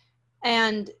terrible.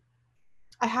 And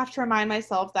I have to remind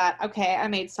myself that, okay, I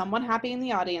made someone happy in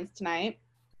the audience tonight.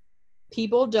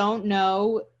 People don't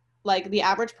know, like the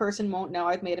average person won't know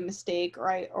I've made a mistake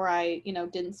or I, you know,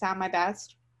 didn't sound my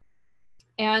best.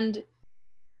 And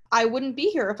I wouldn't be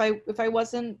here if I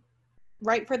wasn't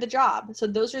right for the job. So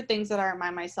those are things that I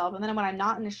remind myself. And then when I'm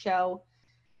not in a show,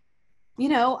 you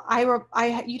know,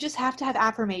 you just have to have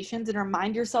affirmations and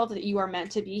remind yourself that you are meant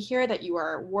to be here, that you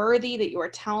are worthy, that you are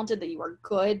talented, that you are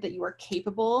good, that you are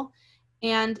capable.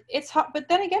 And it's hard, but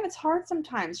then again, it's hard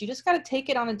sometimes. You just got to take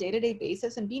it on a day-to-day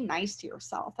basis and be nice to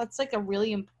yourself. That's like a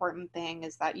really important thing,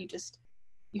 is that you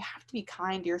have to be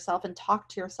kind to yourself and talk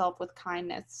to yourself with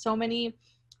kindness. So many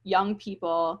young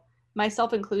people,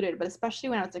 myself included, but especially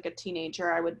when I was like a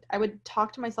teenager, I would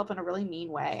talk to myself in a really mean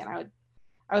way, and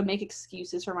I would make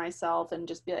excuses for myself and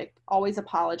just be like always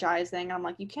apologizing. And I'm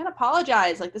like, you can't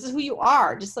apologize. Like, this is who you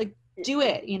are. Just like do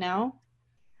it, you know?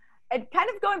 And kind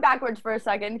of going backwards for a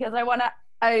second, because I wanna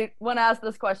ask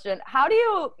this question. How do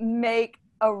you make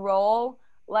a role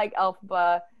like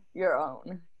Elphaba your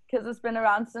own? Because it's been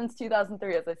around since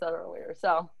 2003, as I said earlier.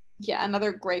 So yeah,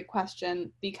 another great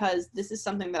question, because this is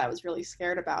something that I was really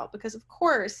scared about, because of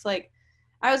course, like,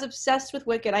 I was obsessed with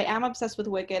Wicked. I am obsessed with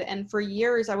Wicked. And for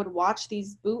years, I would watch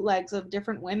these bootlegs of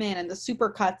different women and the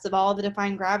supercuts of all the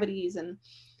Defying Gravities. And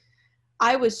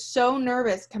I was so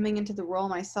nervous coming into the role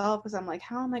myself, because I'm like,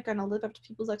 how am I going to live up to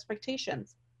people's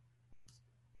expectations?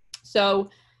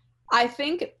 So I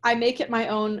think I make it my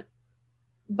own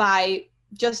by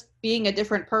just being a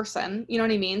different person. You know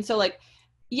what I mean? So like,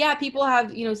 yeah, people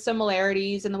have, you know,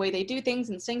 similarities in the way they do things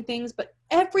and sing things, but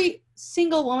every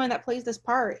single woman that plays this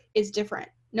part is different.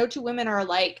 No two women are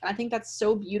alike. I think that's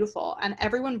so beautiful. And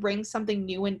everyone brings something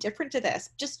new and different to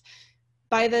this, just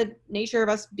by the nature of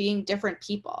us being different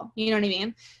people. You know what I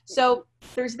mean? So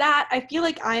there's that. I feel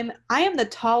like I am the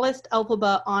tallest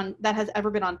Elphaba that has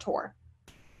ever been on tour.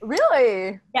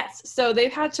 really? Yes. So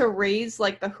they've had to raise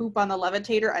like the hoop on the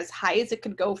levitator as high as it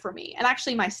could go for me. And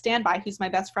actually my standby, who's my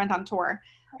best friend on tour,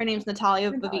 her name's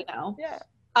Talia. Yeah.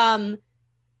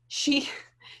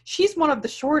 She's one of the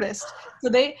shortest. So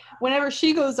whenever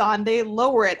she goes on, they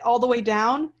lower it all the way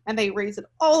down and they raise it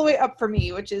all the way up for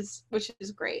me, which is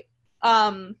great.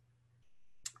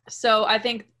 So I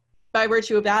think by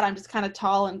virtue of that, I'm just kind of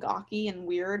tall and gawky and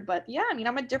weird, but yeah, I mean,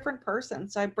 I'm a different person.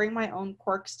 So I bring my own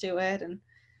quirks to it and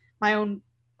my own,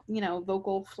 you know,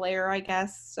 vocal flair, I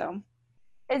guess. So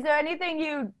Is there anything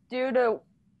you do to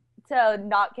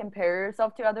not compare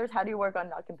yourself to others? How do you work on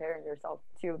not comparing yourself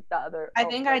to the other? I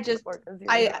think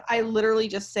I literally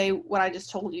just say what I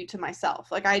just told you to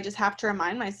myself. Like, I just have to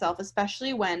remind myself,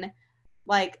 especially when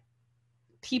like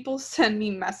people send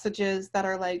me messages that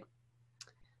are like,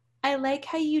 I like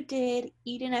how you did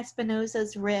Eden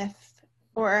Espinosa's riff,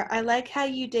 or I like how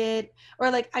you did,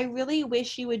 or like, I really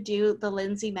wish you would do the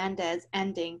Lindsay Mendez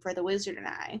ending for The Wizard and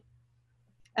I.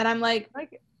 And I'm like,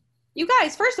 you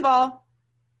guys, first of all,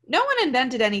 no one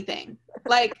invented anything.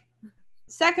 Like,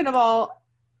 second of all,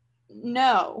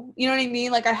 no. You know what I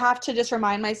mean? Like, I have to just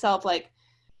remind myself, like,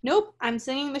 nope, I'm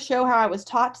singing the show how I was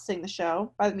taught to sing the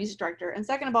show by the music director. And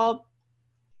second of all,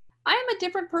 I am a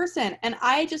different person and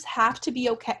I just have to be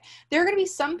okay. There are going to be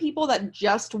some people that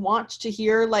just want to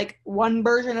hear like one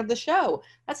version of the show.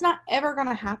 That's not ever going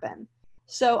to happen.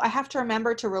 So I have to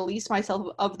remember to release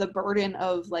myself of the burden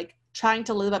of like trying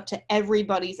to live up to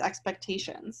everybody's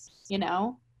expectations, you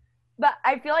know? But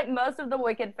I feel like most of the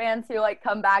Wicked fans who like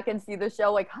come back and see the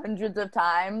show like hundreds of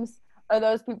times are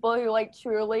those people who like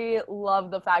truly love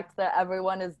the fact that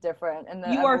everyone is different and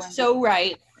that you are so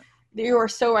right. You are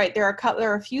so right. There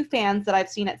are a few fans that I've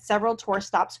seen at several tour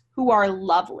stops who are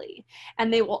lovely.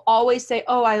 And they will always say,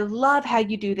 oh, I love how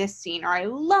you do this scene, or I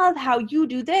love how you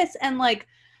do this. And like,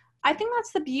 I think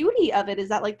that's the beauty of it, is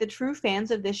that like the true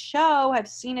fans of this show have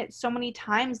seen it so many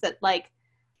times that like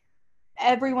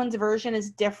everyone's version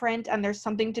is different, and there's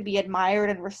something to be admired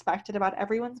and respected about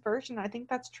everyone's version. I think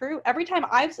that's true. Every time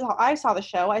I saw the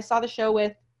show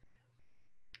with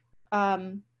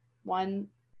one,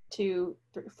 two,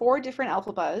 three, four different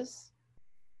alphabas,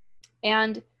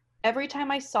 and every time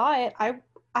I saw it,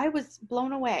 I was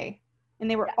blown away,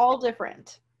 and they were all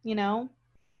different, you know?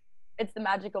 It's the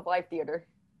magic of live theater.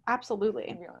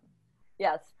 Absolutely.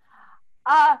 Yes.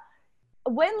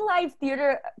 When live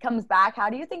theater comes back, how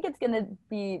do you think it's going to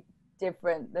be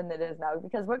different than it is now?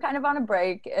 Because we're kind of on a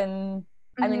break, and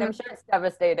I mean, I'm sure it's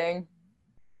devastating.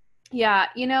 Yeah,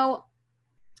 you know,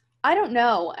 I don't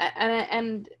know,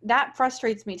 and that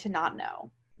frustrates me to not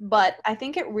know. But I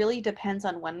think it really depends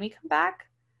on when we come back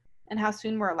and how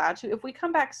soon we're allowed to. If we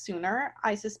come back sooner,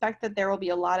 I suspect that there will be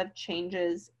a lot of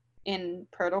changes in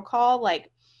protocol,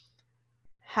 like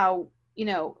how, you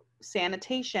know,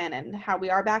 sanitation and how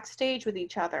we are backstage with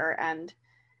each other, and,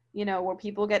 you know, where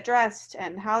people get dressed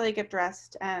and how they get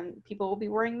dressed, and people will be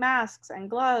wearing masks and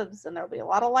gloves, and there'll be a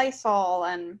lot of Lysol,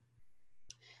 and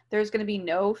there's going to be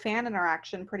no fan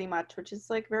interaction pretty much, which is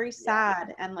like very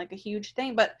sad and like a huge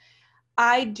thing. But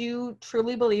I do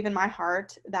truly believe in my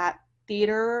heart that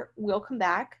theater will come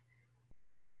back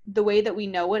the way that we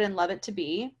know it and love it to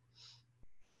be,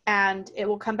 and it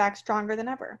will come back stronger than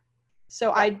ever.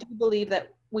 So I do believe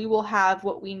that we will have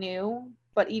what we knew,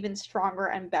 but even stronger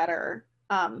and better,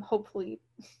 hopefully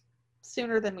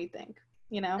sooner than we think,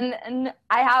 you know? And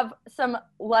I have some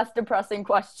less depressing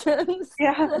questions.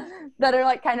 Yeah. That are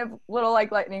like kind of little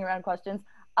like lightning round questions.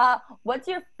 What's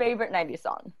your favorite 90s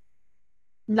song?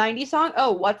 90s song?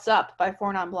 Oh, What's Up by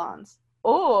Four Non Blondes.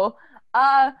 Oh,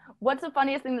 what's the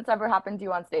funniest thing that's ever happened to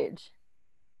you on stage?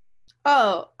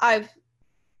 Oh, I've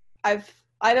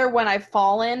either when I've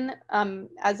fallen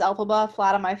as Elphaba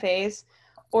flat on my face,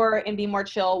 or in Be More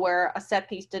Chill where a set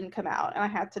piece didn't come out and I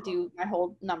had to do my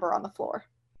whole number on the floor.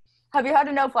 Have you had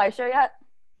a no-fly show yet?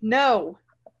 No.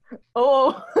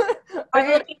 Oh. I'm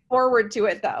looking forward to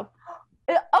it though.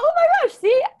 Oh my gosh,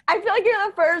 see? I feel like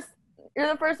you're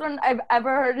the first one I've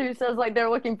ever heard who says like they're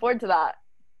looking forward to that.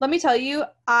 Let me tell you,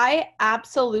 I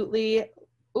absolutely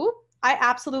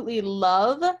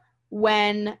love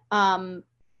when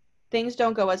things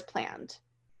don't go as planned.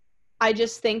 I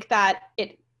just think that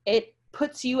it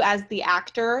puts you as the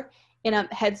actor in a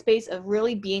headspace of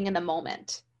really being in the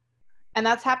moment. And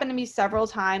that's happened to me several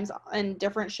times in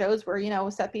different shows where, you know,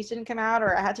 a set piece didn't come out,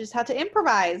 or I just had to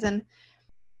improvise. And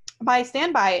by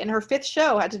Standby, in her 5th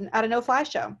show, at a no-fly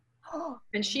show.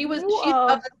 And she's of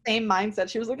the same mindset.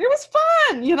 She was like, it was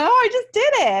fun, you know, I just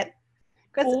did it.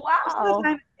 Because most of the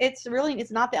time,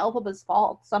 it's not the Elphaba's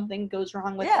fault. Something goes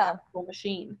wrong with the actual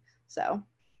machine. So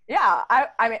yeah,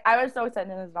 I mean, I was so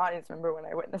excited as an audience member when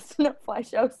I witnessed a no-fly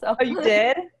show. So oh, you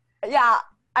did? Yeah,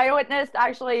 I witnessed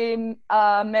actually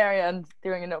Marianne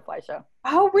doing a no-fly show.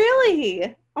 Oh,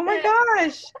 really? Oh my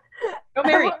gosh! Go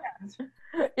Marianne.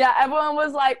 Yeah, everyone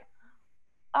was like,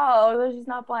 "Oh, she's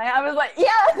not flying." I was like,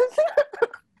 "Yes!"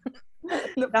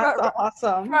 That's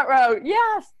awesome. Front row,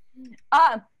 yes.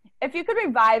 If you could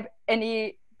revive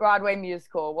any Broadway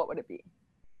musical, what would it be?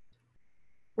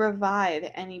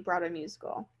 Revive any Broadway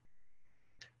musical.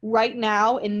 Right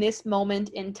now, in this moment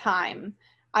in time,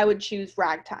 I would choose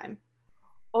Ragtime.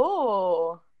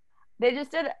 Oh, they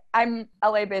just did. I'm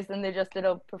LA based, and they just did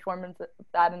a performance of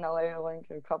that in LA like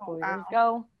a couple years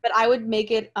ago. But I would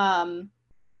make it. I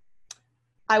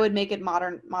would make it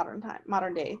modern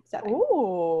day setting.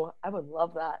 Ooh, I would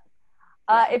love that.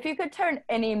 If you could turn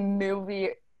any movie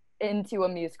into a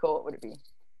musical, what would it be?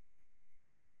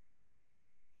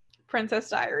 Princess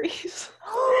Diaries.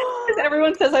 Because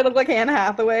everyone says I look like Anne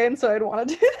Hathaway, and so I'd want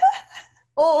to do that.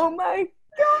 Oh my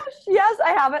gosh, yes,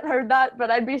 I haven't heard that,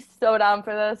 but I'd be so down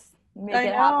for this. Make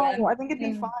it happen. I think it'd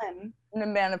be fun. I'm gonna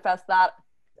manifest that.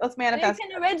 Let's manifest. You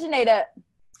can originate it.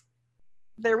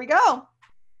 There we go.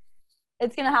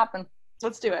 It's gonna happen.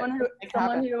 Let's do it.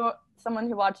 Someone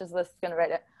who watches this is gonna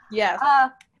write it. Yes.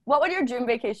 What would your dream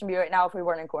vacation be right now if we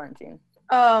weren't in quarantine?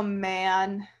 Oh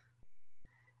man,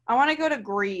 I want to go to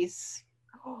Greece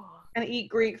and eat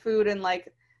Greek food and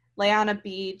like lay on a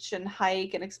beach and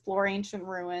hike and explore ancient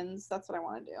ruins. That's what I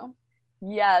want to do.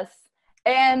 Yes.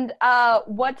 And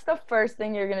what's the first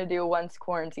thing you're gonna do once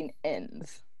quarantine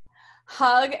ends?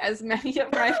 Hug as many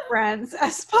of my friends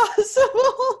as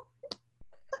possible.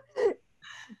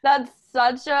 That's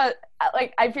such a,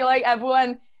 like, I feel like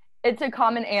everyone it's a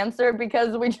common answer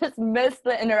because we just miss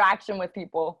the interaction with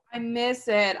people. I miss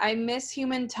it. I miss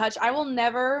human touch. I will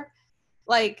never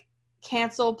like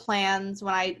cancel plans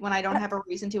when I don't have a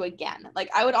reason to again. Like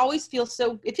I would always feel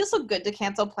it feels so good to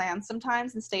cancel plans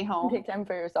sometimes and stay home. Take time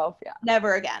for yourself, yeah.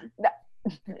 Never again.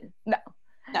 No.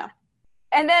 No.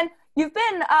 And then you've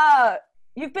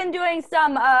been doing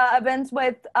some events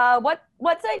with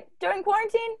what's it during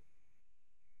quarantine?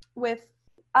 With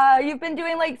you've been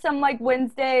doing like some like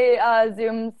Wednesday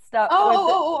Zoom stuff.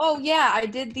 Oh, yeah. I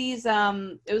did these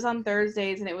it was on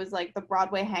Thursdays and it was like the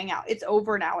Broadway hangout. It's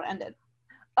over now. It ended.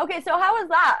 Okay, so how was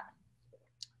that?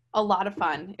 A lot of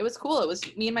fun. It was cool. It was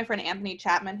me and my friend Anthony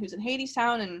Chapman, who's in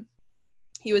Hadestown, and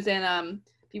he was in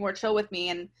Be More Chill with me,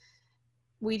 and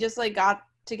we just like got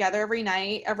together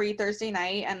every Thursday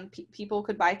night, and people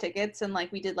could buy tickets, and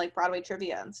like we did like Broadway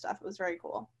trivia and stuff. It was very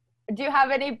cool. Do you have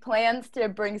any plans to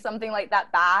bring something like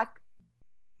that back?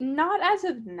 Not as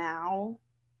of now,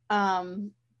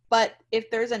 but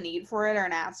if there's a need for it or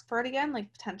an ask for it again,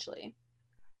 like potentially.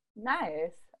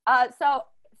 Nice. So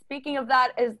speaking of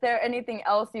that, is there anything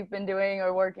else you've been doing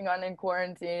or working on in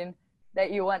quarantine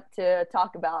that you want to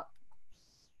talk about?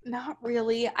 Not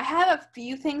really. I have a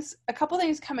couple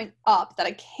things coming up that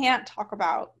I can't talk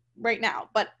about right now,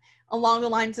 but along the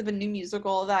lines of a new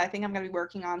musical that I think I'm going to be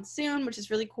working on soon, which is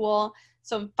really cool.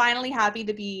 So I'm finally happy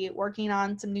to be working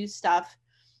on some new stuff.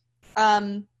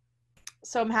 So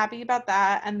I'm happy about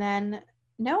that. And then,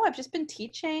 no, I've just been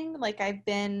teaching. Like I've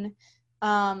been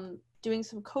doing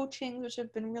some coaching, which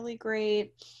have been really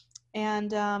great.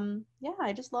 And yeah,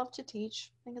 I just love to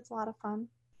teach. I think it's a lot of fun.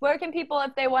 Where can people,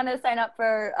 if they want to sign up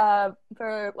for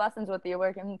lessons with you,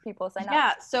 where can people sign up?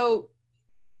 Yeah, so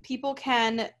people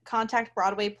can contact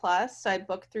Broadway Plus. So I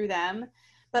book through them.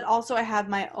 But also I have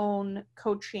my own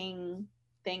coaching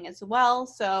thing as well.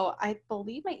 So I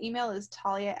believe my email is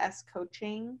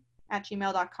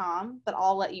taliascoaching@gmail.com, but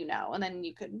I'll let you know. And then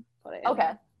you can put it in.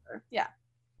 Okay. Yeah.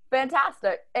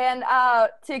 Fantastic. And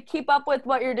to keep up with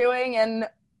what you're doing and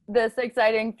this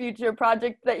exciting future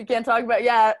project that you can't talk about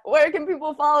yet, where can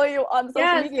people follow you on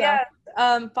social media?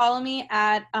 Yes. Follow me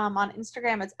at on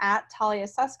Instagram. It's at Talia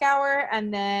Suskauer,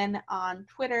 and then on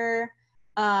Twitter,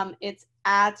 it's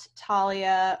at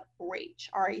Talia Rach,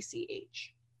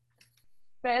 R-A-C-H.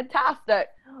 Fantastic.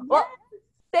 Well,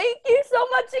 thank you so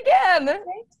much again.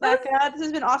 Thanks, Becca. This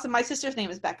has been awesome. My sister's name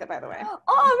is Becca, by the way.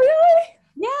 Oh, really?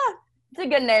 Yeah. It's a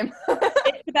good name.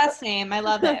 It's the best name. I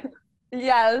love it.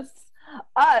 Yes.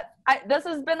 This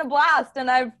has been a blast, and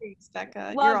Thanks,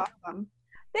 Becca. You're awesome.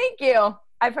 Thank you.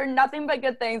 I've heard nothing but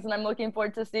good things, and I'm looking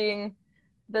forward to seeing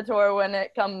the tour when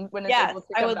it's able to come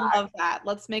I would back. love that.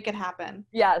 Let's make it happen.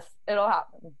 Yes, it'll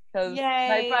happen. Because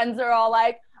my friends are all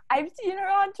like, I've seen her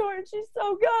on tour, and she's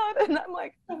so good. And I'm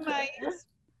like, nice.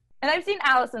 And I've seen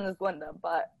Allison as Glinda,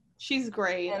 but she's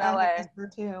great. In LA. I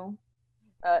her too.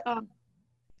 To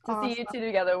see you two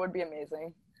together would be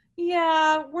amazing.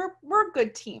 Yeah, we're a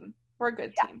good team. We're a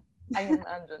good team. I can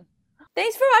imagine.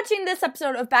 Thanks for watching this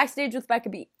episode of Backstage with Becca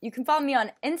B. You can follow me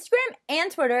on Instagram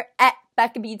and Twitter at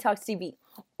Becca B Talks TV.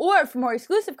 Or for more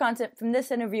exclusive content from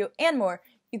this interview and more,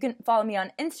 you can follow me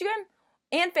on Instagram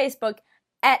and Facebook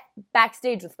at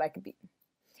Backstage with Becca B.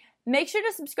 Make sure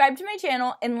to subscribe to my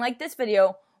channel and like this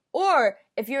video, or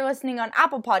if you're listening on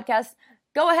Apple Podcasts,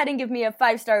 go ahead and give me a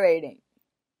 5-star rating.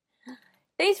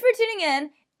 Thanks for tuning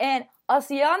in, and I'll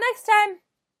see y'all next time.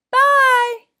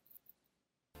 Bye!